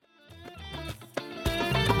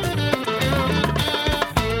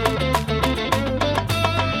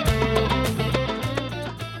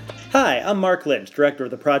I'm Mark Lynch, Director of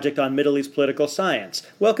the Project on Middle East Political Science.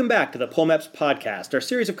 Welcome back to the POMEPS podcast, our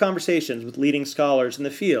series of conversations with leading scholars in the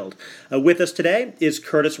field. With us today is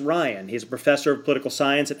Curtis Ryan. He's a professor of political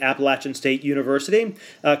science at Appalachian State University.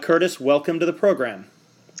 Curtis, welcome to the program.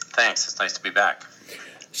 Thanks. It's nice to be back.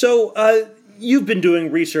 So, you've been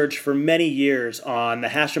doing research for many years on the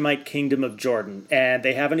Hashemite Kingdom of Jordan, and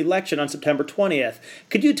they have an election on September 20th.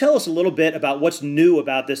 Could you tell us a little bit about what's new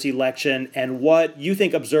about this election and what you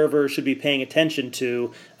think observers should be paying attention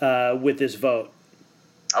to with this vote?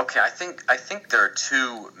 Okay, I think there are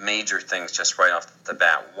two major things just right off the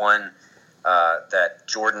bat. One, that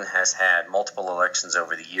Jordan has had multiple elections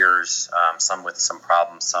over the years, some with some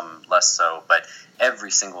problems, some less so, but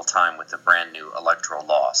every single time with a brand new electoral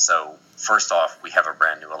law. So first off, we have a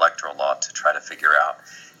brand new electoral law to try to figure out.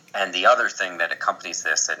 And the other thing that accompanies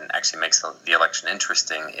this and actually makes the election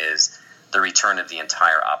interesting is the return of the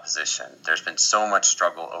entire opposition. There's been so much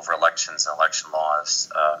struggle over elections and election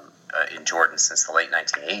laws in Jordan since the late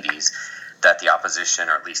 1980s that the opposition,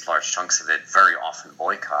 or at least large chunks of it, very often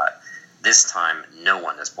boycott. This time, no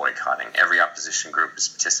one is boycotting. Every opposition group is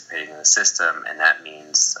participating in the system, and that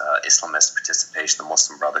means Islamist participation, the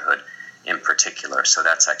Muslim Brotherhood in particular. So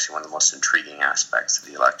that's actually one of the most intriguing aspects of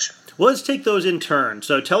the election. Well, let's take those in turn.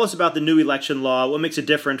 So tell us about the new election law. What makes it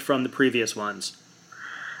different from the previous ones?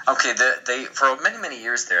 Okay, for many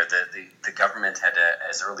years there, the government had,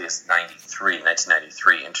 as early as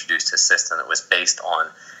 1993, introduced a system that was based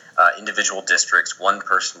on individual districts, one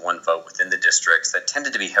person, one vote within the districts that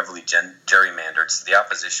tended to be heavily gerrymandered. So the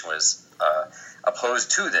opposition was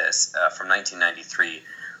opposed to this from 1993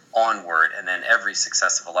 onward, and then every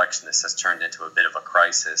successive election, this has turned into a bit of a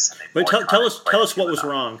crisis. But tell us what was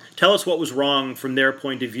wrong. Tell us what was wrong from their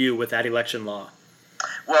point of view with that election law.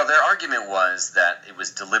 Well, their argument was that it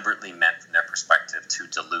was deliberately meant from their perspective to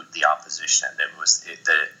dilute the opposition.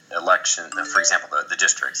 The election, for example, the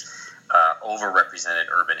districts, overrepresented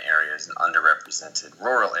urban areas and underrepresented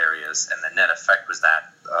rural areas, and the net effect was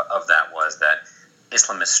that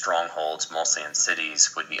Islamist strongholds, mostly in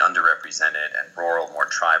cities, would be underrepresented, and rural, more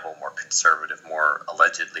tribal, more conservative, more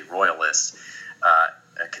allegedly royalist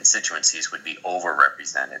constituencies would be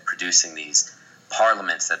overrepresented, producing these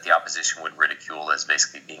parliaments that the opposition would ridicule as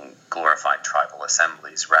basically being glorified tribal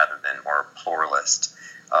assemblies rather than more pluralist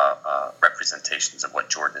representations of what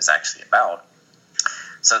Jordan is actually about.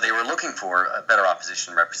 So they were looking for a better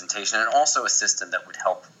opposition representation and also a system that would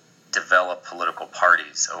help develop political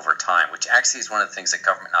parties over time, which actually is one of the things that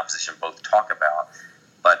government and opposition both talk about,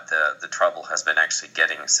 but the trouble has been actually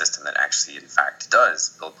getting a system that actually, in fact,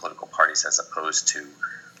 does build political parties as opposed to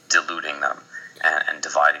diluting them and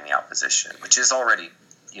dividing the opposition, which is already,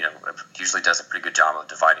 usually does a pretty good job of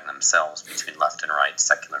dividing themselves between left and right,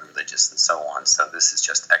 secular and religious, and so on. So this is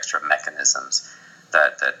just extra mechanisms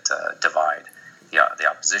that divide the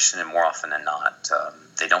opposition, and more often than not,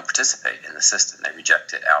 they don't participate in the system. They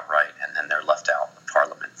reject it outright, and then they're left out of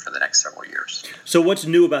Parliament for the next several years. So what's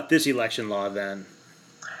new about this election law, then?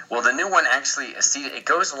 Well, the new one actually, it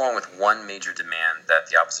goes along with one major demand that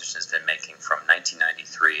the opposition has been making from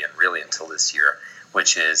 1993 and really until this year,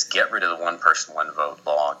 which is get rid of the one-person, one-vote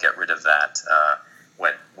law, get rid of that,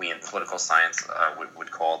 what we in political science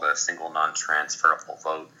would call the single non-transferable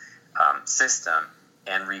vote system,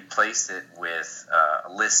 and replace it with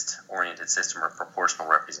a list-oriented system of proportional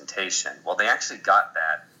representation. Well, they actually got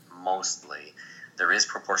that mostly. There is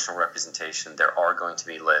proportional representation. There are going to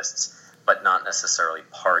be lists, but not necessarily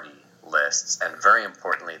party lists. And very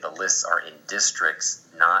importantly, the lists are in districts,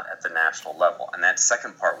 not at the national level. And that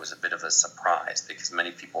second part was a bit of a surprise because many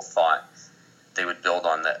people thought they would build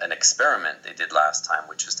on an experiment they did last time,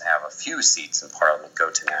 which was to have a few seats in Parliament go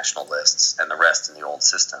to national lists and the rest in the old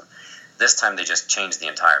system. This time they just changed the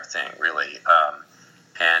entire thing, really.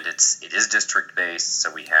 And it is district-based,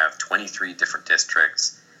 so we have 23 different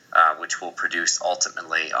districts, which will produce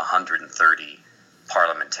ultimately 130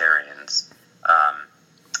 parliamentarians.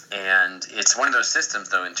 And it's one of those systems,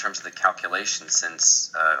 though, in terms of the calculation,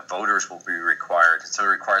 since voters will be required, so it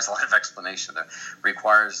requires a lot of explanation.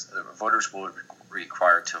 Voters will be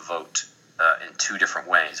required to vote in two different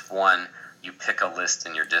ways. One, you pick a list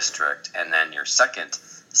in your district, and then your second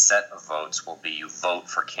set of votes will be you vote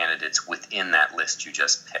for candidates within that list you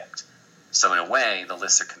just picked. So in a way, the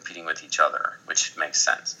lists are competing with each other, which makes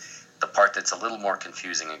sense. The part that's a little more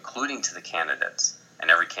confusing, including to the candidates, and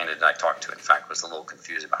every candidate I talked to, in fact, was a little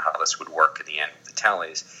confused about how this would work at the end of the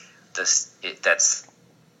tallies. That's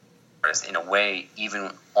in a way,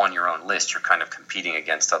 even on your own list, you're kind of competing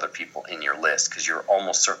against other people in your list because you're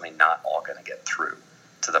almost certainly not all going to get through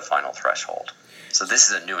to the final threshold. So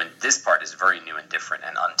this is this part is very new and different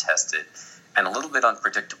and untested and a little bit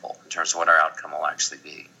unpredictable in terms of what our outcome will actually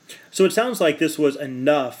be. So it sounds like this was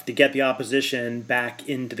enough to get the opposition back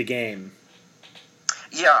into the game.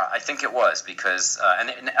 Yeah, I think it was because,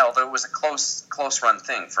 and although it was a close run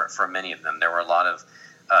thing for many of them, there were a lot of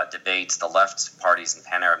debates. The left parties and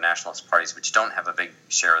pan-Arab nationalist parties, which don't have a big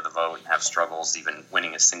share of the vote and have struggles even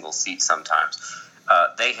winning a single seat sometimes,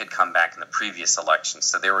 they had come back in the previous election,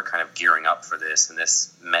 so they were kind of gearing up for this, and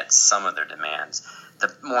this met some of their demands.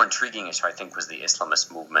 The more intriguing issue, I think, was the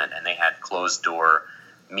Islamist movement, and they had closed-door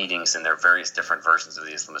meetings in their various different versions of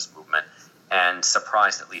the Islamist movement, and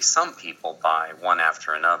surprised at least some people by one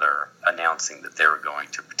after another announcing that they were going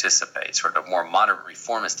to participate. Sort of more moderate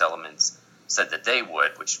reformist elements said that they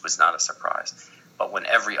would, which was not a surprise. But when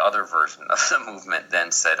every other version of the movement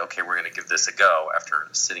then said, okay, we're going to give this a go after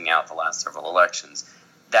sitting out the last several elections,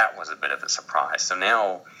 that was a bit of a surprise. So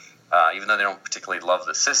now, even though they don't particularly love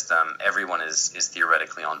the system, everyone is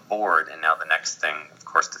theoretically on board. And now the next thing, of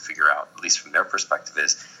course, to figure out, at least from their perspective,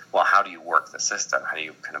 is, well, how do you work the system? How do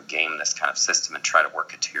you kind of game this kind of system and try to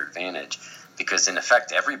work it to your advantage? Because in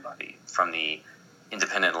effect, everybody from the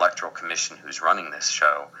Independent Electoral Commission who's running this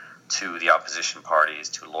show to the opposition parties,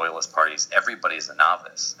 to loyalist parties, everybody's a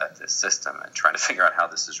novice at this system and trying to figure out how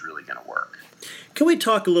this is really going to work. Can we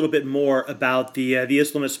talk a little bit more about the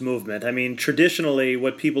Islamist movement? I mean, traditionally,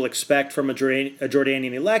 what people expect from a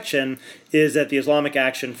Jordanian election is that the Islamic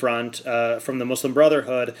Action Front from the Muslim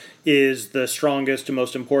Brotherhood is the strongest and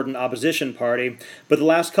most important opposition party. But the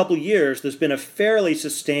last couple years, there's been a fairly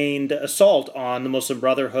sustained assault on the Muslim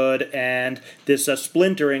Brotherhood and this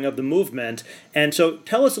splintering of the movement. And so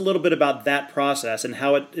tell us a little bit about that process and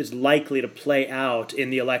how it is likely to play out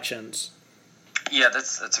in the elections. Yeah,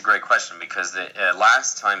 that's a great question, because the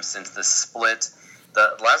last time since the split,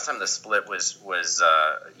 the split was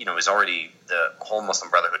already, the whole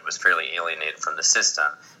Muslim Brotherhood was fairly alienated from the system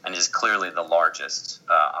and is clearly the largest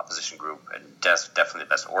opposition group and definitely the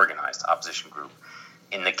best organized opposition group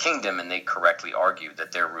in the kingdom, and they correctly argue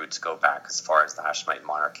that their roots go back as far as the Hashemite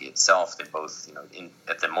monarchy itself. They both,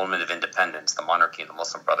 at the moment of independence, the monarchy and the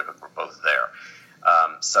Muslim Brotherhood were both there.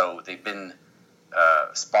 So they've been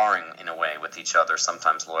sparring in a way with each other,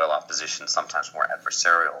 sometimes loyal opposition, sometimes more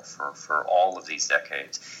adversarial for all of these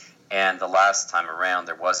decades. And the last time around,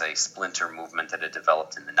 there was a splinter movement that had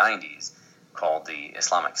developed in the 90s called the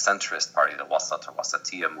Islamic Centrist Party, the Wasat or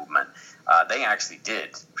Wasatiyya movement. They actually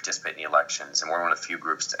did participate in the elections and were one of the few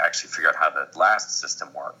groups to actually figure out how the last system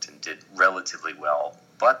worked and did relatively well.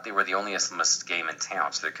 But they were the only Islamist game in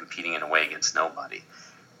town, so they're competing in a way against nobody.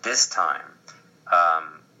 This time,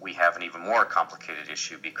 we have an even more complicated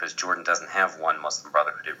issue because Jordan doesn't have one Muslim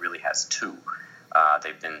Brotherhood. It really has two.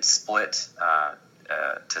 They've been split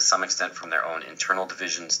to some extent from their own internal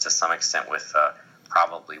divisions, to some extent with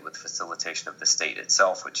probably with facilitation of the state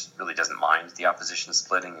itself, which really doesn't mind the opposition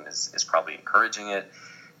splitting and is probably encouraging it.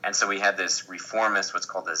 And so we had this reformist, what's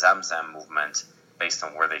called the Zamzam movement, based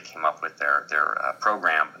on where they came up with their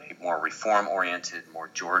program, a more reform-oriented, more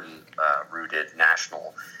Jordan-rooted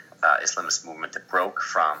national Islamist movement that broke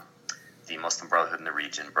from the Muslim Brotherhood in the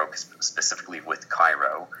region, broke specifically with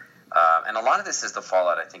Cairo. And a lot of this is the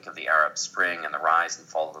fallout, I think, of the Arab Spring, and the rise and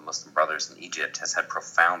fall of the Muslim Brothers in Egypt has had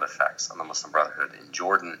profound effects on the Muslim Brotherhood in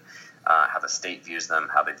Jordan, how the state views them,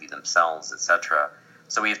 how they view themselves, etc.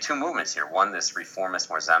 So we have two movements here. One, this reformist,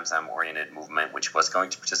 more Zamzam-oriented movement, which was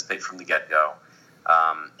going to participate from the get-go,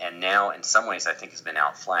 and now, in some ways, I think has been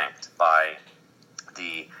outflanked by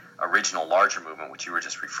the original larger movement, which you were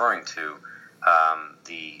just referring to,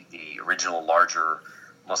 the original larger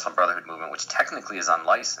Muslim Brotherhood movement, which technically is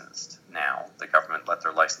unlicensed now. The government let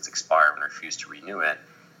their license expire and refused to renew it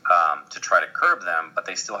to try to curb them, but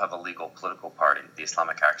they still have a legal political party, the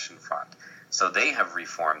Islamic Action Front. So they have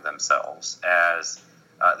reformed themselves as,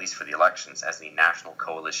 at least for the elections, as the National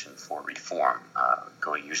Coalition for Reform,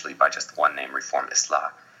 going usually by just one name, Reform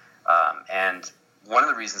Islah. And one of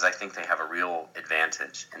the reasons I think they have a real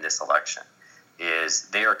advantage in this election is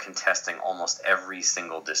they are contesting almost every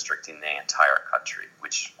single district in the entire country,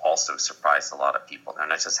 which also surprised a lot of people. They're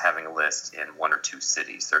not just having a list in one or two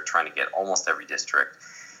cities. They're trying to get almost every district.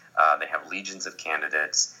 They have legions of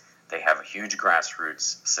candidates. They have a huge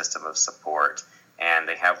grassroots system of support. And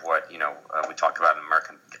they have what, we talk about in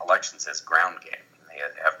American elections as ground game. They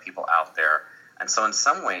have people out there. And so in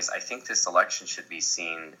some ways, I think this election should be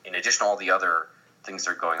seen, in addition to all the other things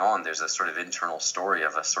that are going on, there's a sort of internal story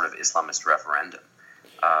of a sort of Islamist referendum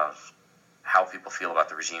of how people feel about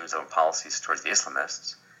the regime's own policies towards the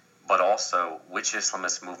Islamists, but also which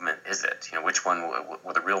Islamist movement is it? Which one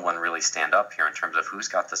will the real one really stand up here in terms of who's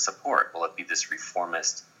got the support? Will it be this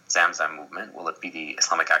reformist Zamzam movement? Will it be the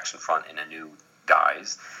Islamic Action Front in a new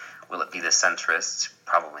guise? Will it be the centrists?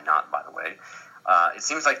 Probably not, by the way. It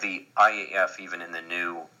seems like the IAF, even in the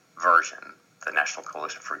new version, the National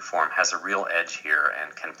Coalition for Reform, has a real edge here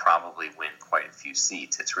and can probably win quite a few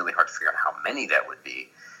seats. It's really hard to figure out how many that would be,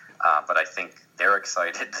 but I think they're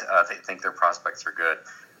excited. They think their prospects are good.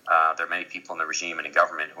 There are many people in the regime and in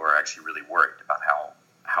government who are actually really worried about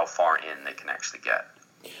how far in they can actually get.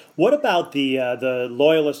 What about the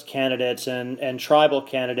loyalist candidates and tribal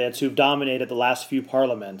candidates who've dominated the last few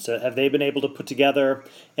parliaments? Have they been able to put together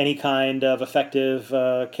any kind of effective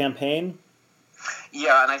campaign?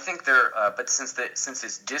 Yeah, and I think but since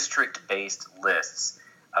it's district-based lists,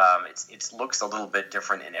 it looks a little bit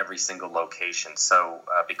different in every single location. So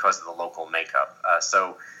because of the local makeup,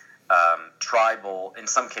 tribal, in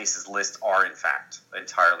some cases, lists are in fact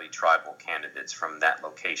entirely tribal candidates from that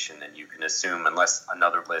location, and you can assume, unless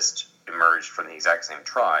another list emerged from the exact same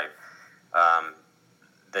tribe,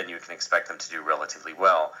 then you can expect them to do relatively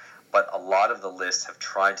well. But a lot of the lists have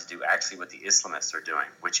tried to do actually what the Islamists are doing,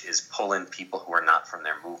 which is pull in people who are not from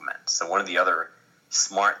their movement. So one of the other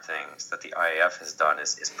smart things that the IAF has done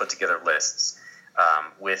is put together lists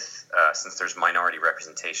since there's minority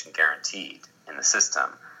representation guaranteed in the system.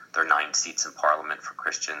 There are 9 seats in parliament for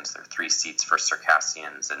Christians. There are 3 seats for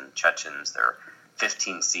Circassians and Chechens. There are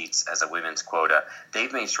 15 seats as a women's quota.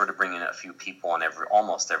 They've made sure to bring in a few people on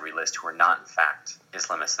almost every list who are not, in fact,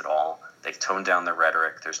 Islamists at all. They've toned down the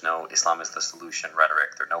rhetoric. There's no Islam is the solution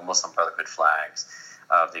rhetoric. There are no Muslim Brotherhood flags.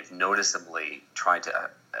 They've noticeably tried to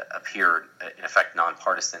appear, in effect,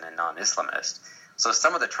 nonpartisan and non-Islamist. So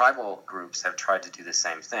some of the tribal groups have tried to do the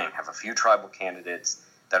same thing, have a few tribal candidates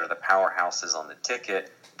that are the powerhouses on the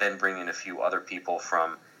ticket, then bring in a few other people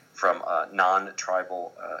from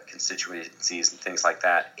non-tribal constituencies and things like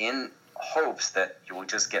that, in hopes that you will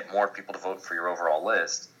just get more people to vote for your overall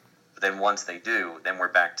list. But then once they do, then we're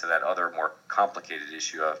back to that other more complicated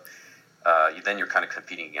issue of then you're kind of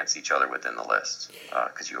competing against each other within the list,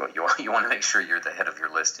 because you want to make sure you're the head of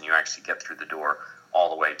your list and you actually get through the door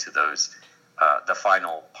all the way to those the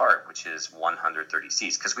final part, which is 130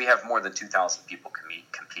 seats, because we have more than 2,000 people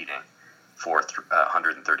competing for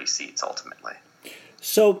 130 seats ultimately.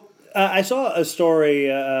 So I saw a story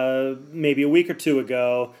maybe a week or two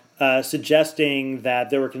ago suggesting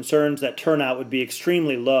that there were concerns that turnout would be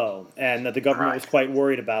extremely low and that the government was quite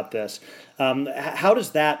worried about this. How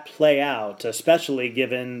does that play out, especially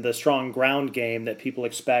given the strong ground game that people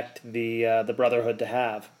expect the Brotherhood to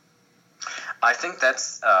have? I think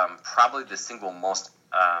that's probably the single most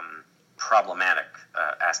problematic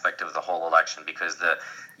aspect of the whole election, because the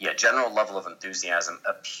general level of enthusiasm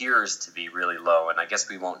appears to be really low, and I guess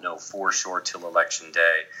we won't know for sure till election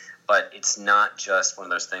day. But it's not just one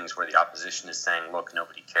of those things where the opposition is saying, look,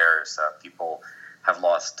 nobody cares. People have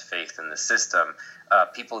lost faith in the system.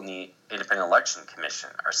 People in the Independent Election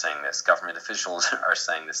Commission are saying this. Government officials are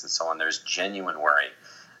saying this, and so on. There's genuine worry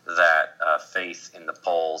that faith in the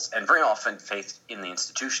polls, and very often faith in the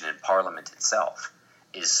institution, in Parliament itself,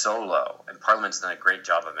 is so low. And Parliament's done a great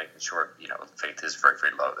job of making sure, faith is very,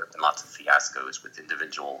 very low. There have been lots of fiascos with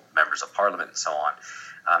individual members of Parliament and so on,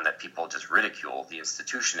 that people just ridicule the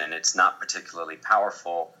institution, and it's not particularly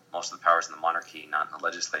powerful. Most of the power's in the monarchy, not in the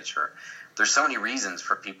legislature. There's so many reasons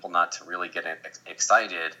for people not to really get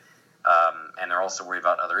excited, and they're also worried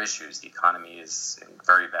about other issues. The economy is in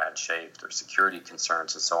very bad shape. There's security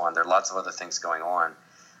concerns and so on. There are lots of other things going on.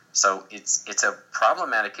 So it's a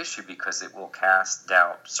problematic issue because it will cast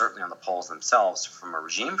doubt, certainly on the polls themselves. From a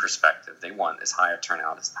regime perspective, they want as high a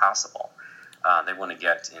turnout as possible. They want to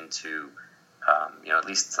get into at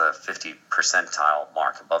least the 50 percentile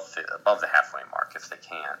mark, above the halfway mark if they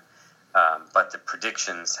can. But the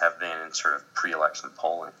predictions have been in sort of pre-election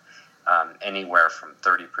polling, anywhere from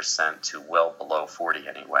 30% to well below 40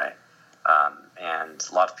 anyway. And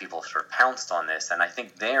a lot of people sort of pounced on this, and I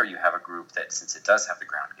think there you have a group that, since it does have the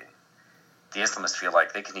ground game, the Islamists feel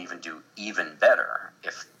like they can even do even better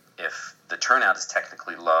if the turnout is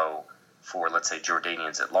technically low for, let's say,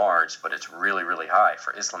 Jordanians at large, but it's really, really high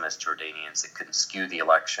for Islamist Jordanians. It could skew the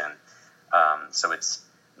election, so it's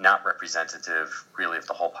not representative really of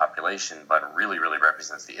the whole population, but really, really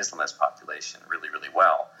represents the Islamist population really, really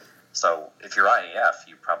well. So if you're IAF,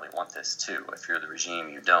 you probably want this too. If you're the regime,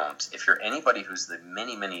 you don't. If you're anybody who's the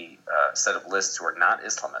many set of lists who are not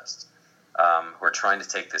Islamist, who are trying to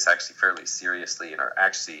take this actually fairly seriously and are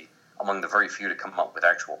actually among the very few to come up with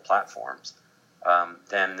actual platforms,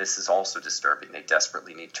 then this is also disturbing. They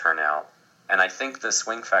desperately need turnout. And I think the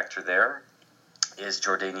swing factor there is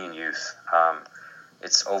Jordanian youth.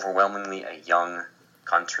 It's overwhelmingly a young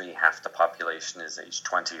country. Half the population is age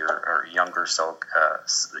 20 or younger, so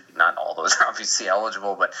not all those are obviously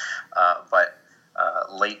eligible, but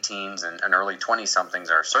late teens and early 20-somethings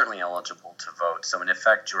are certainly eligible to vote. So in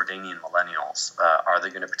effect, Jordanian millennials, are they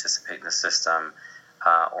going to participate in the system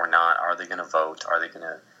or not? Are they going to vote? Are they going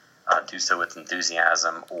to do so with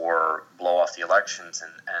enthusiasm or blow off the elections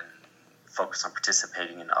and focus on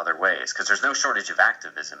participating in other ways? Because there's no shortage of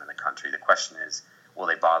activism in the country. The question is, will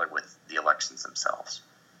they bother with the elections themselves?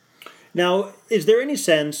 Now, is there any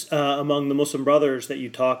sense among the Muslim brothers that you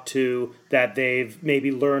talk to that they've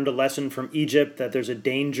maybe learned a lesson from Egypt, that there's a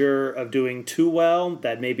danger of doing too well,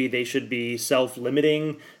 that maybe they should be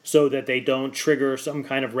self-limiting so that they don't trigger some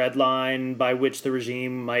kind of red line by which the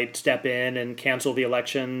regime might step in and cancel the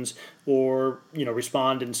elections or,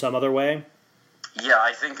 respond in some other way? Yeah,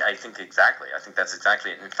 I think exactly. I think that's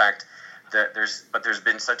exactly it. In fact, there's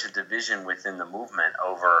been such a division within the movement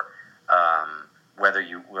over whether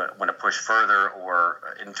you want to push further or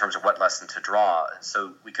in terms of what lesson to draw.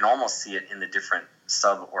 So we can almost see it in the different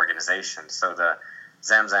sub-organizations. So the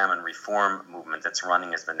Zamzam and Reform movement that's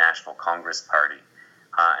running as the National Congress Party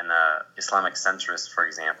and the Islamic centrists, for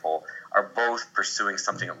example, are both pursuing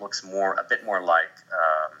something that looks a bit more like,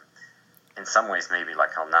 in some ways maybe like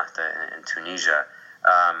Al-Nahda in Tunisia,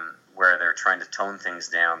 where they're trying to tone things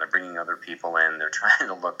down, they're bringing other people in, they're trying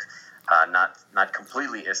to look not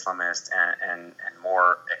completely Islamist and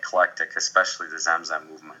more eclectic, especially the Zamzam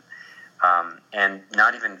movement, and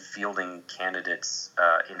not even fielding candidates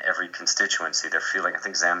in every constituency. They're fielding, I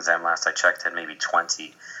think Zamzam, last I checked, had maybe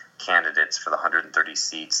 20 candidates for the 130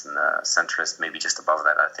 seats, and the centrist maybe just above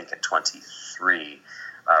that, I think at 23,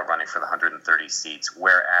 running for the 130 seats,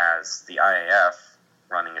 whereas the IAF,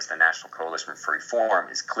 running as the National Coalition for Reform,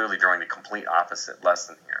 is clearly drawing the complete opposite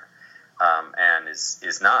lesson here. And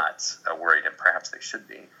is not worried, and perhaps they should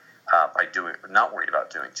be, not worried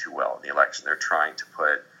about doing too well in the election. They're trying to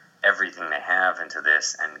put everything they have into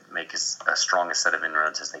this and make as strong a set of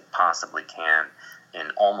inroads as they possibly can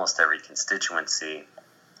in almost every constituency,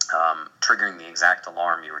 triggering the exact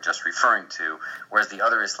alarm you were just referring to. Whereas the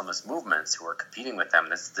other Islamist movements who are competing with them,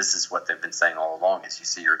 this is what they've been saying all along: is you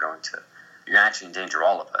see, you're actually endanger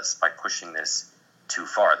all of us by pushing this too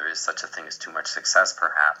far. There is such a thing as too much success,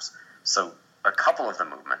 perhaps. So a couple of the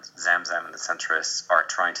movements, Zamzam and the centrists, are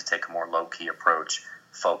trying to take a more low-key approach,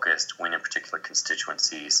 focused, win in particular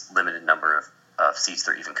constituencies, limited number of seats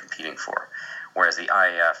they're even competing for. Whereas the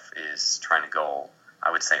IAF is trying to go, I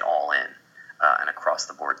would say, all in and across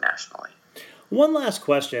the board nationally. One last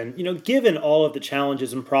question. Given all of the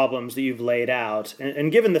challenges and problems that you've laid out, and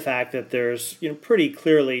given the fact that there's pretty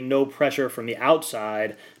clearly no pressure from the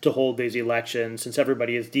outside to hold these elections, since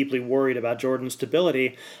everybody is deeply worried about Jordan's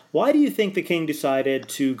stability, why do you think the king decided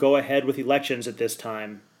to go ahead with elections at this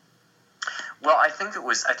time? Well, I think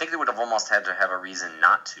they would have almost had to have a reason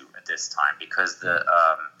not to at this time, because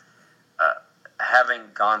having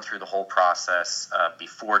gone through the whole process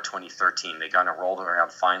before 2013, they kind of rolled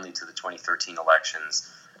around finally to the 2013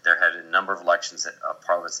 elections. There had a number of elections of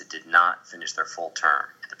parliaments that did not finish their full term.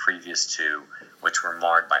 The previous two, which were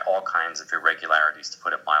marred by all kinds of irregularities, to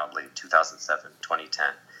put it mildly, 2007, 2010.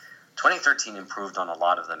 2013 improved on a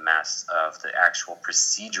lot of the mess of the actual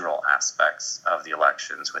procedural aspects of the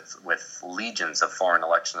elections, with legions of foreign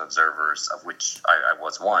election observers, of which I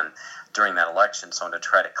was one, during that election. So to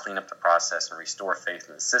try to clean up the process and restore faith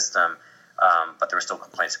in the system, but there were still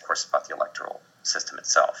complaints, of course, about the electoral system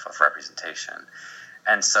itself of representation.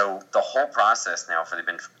 And so the whole process now, they've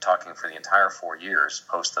been talking for the entire 4 years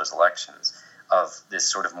post those elections, of this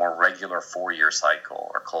sort of more regular 4-year cycle,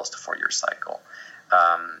 or close to 4-year cycle.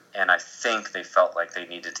 And I think they felt like they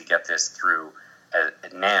needed to get this through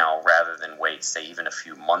now, rather than wait, say, even a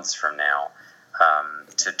few months from now,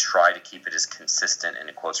 to try to keep it as consistent and,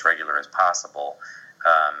 in quotes, regular as possible.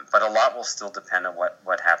 But a lot will still depend on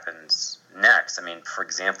what happens next. I mean, for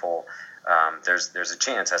example, there's a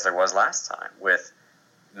chance, as there was last time, with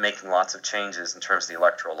making lots of changes in terms of the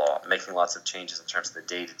electoral law, making lots of changes in terms of the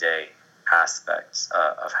day-to-day aspects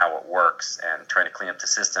of how it works, and trying to clean up the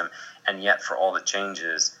system, and yet for all the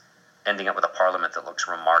changes, ending up with a parliament that looks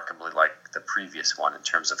remarkably like the previous one in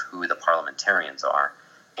terms of who the parliamentarians are,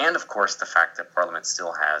 and of course the fact that parliament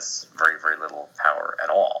still has very, very little power at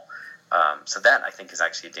all. So that, I think, is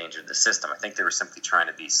actually a danger to the system. I think they were simply trying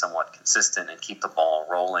to be somewhat consistent and keep the ball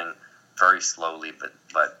rolling very slowly,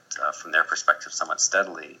 but from their perspective, somewhat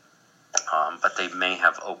steadily. But they may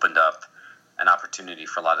have opened up an opportunity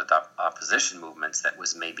for a lot of opposition movements that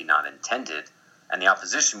was maybe not intended. And the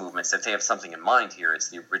opposition movements, if they have something in mind here, it's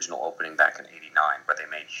the original opening back in '89, where they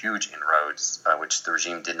made huge inroads, which the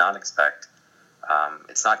regime did not expect.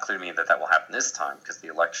 It's not clear to me that will happen this time, because the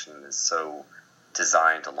election is so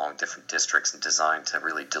designed along different districts and designed to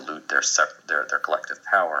really dilute their collective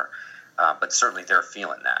power. But certainly they're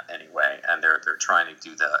feeling that anyway, and they're trying to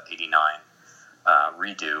do the 89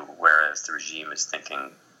 redo, whereas the regime is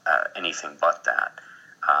thinking anything but that.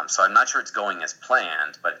 So I'm not sure it's going as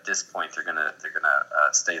planned, but at this point they're gonna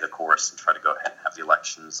stay the course and try to go ahead and have the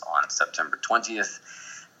elections on September 20th,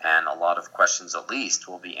 and a lot of questions at least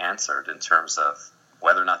will be answered in terms of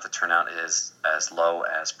whether or not the turnout is as low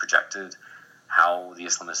as projected, how the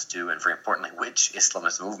Islamists do, and very importantly, which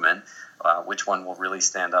Islamist movement, which one will really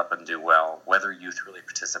stand up and do well, whether youth really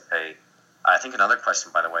participate. I think another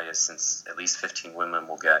question, by the way, is since at least 15 women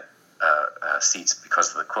will get seats because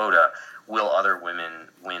of the quota, will other women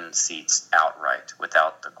win seats outright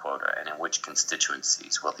without the quota, and in which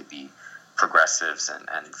constituencies? Will they be progressives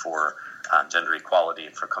and for gender equality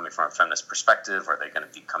and for coming from a feminist perspective? Are they going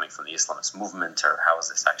to be coming from the Islamist movement, or how is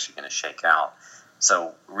this actually going to shake out? So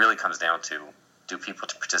it really comes down to, do people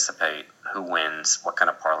to participate, who wins, what kind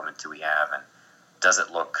of parliament do we have, and does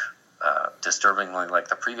it look disturbingly like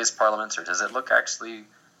the previous parliaments, or does it look actually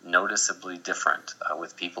noticeably different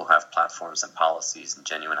with people who have platforms and policies and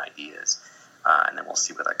genuine ideas? And then we'll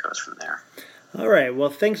see where that goes from there. All right. Well,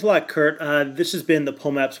 thanks a lot, Kurt. This has been the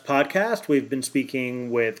POMAPS podcast. We've been speaking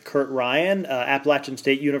with Kurt Ryan, Appalachian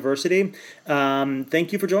State University.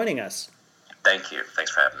 Thank you for joining us. Thank you.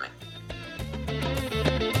 Thanks for having me.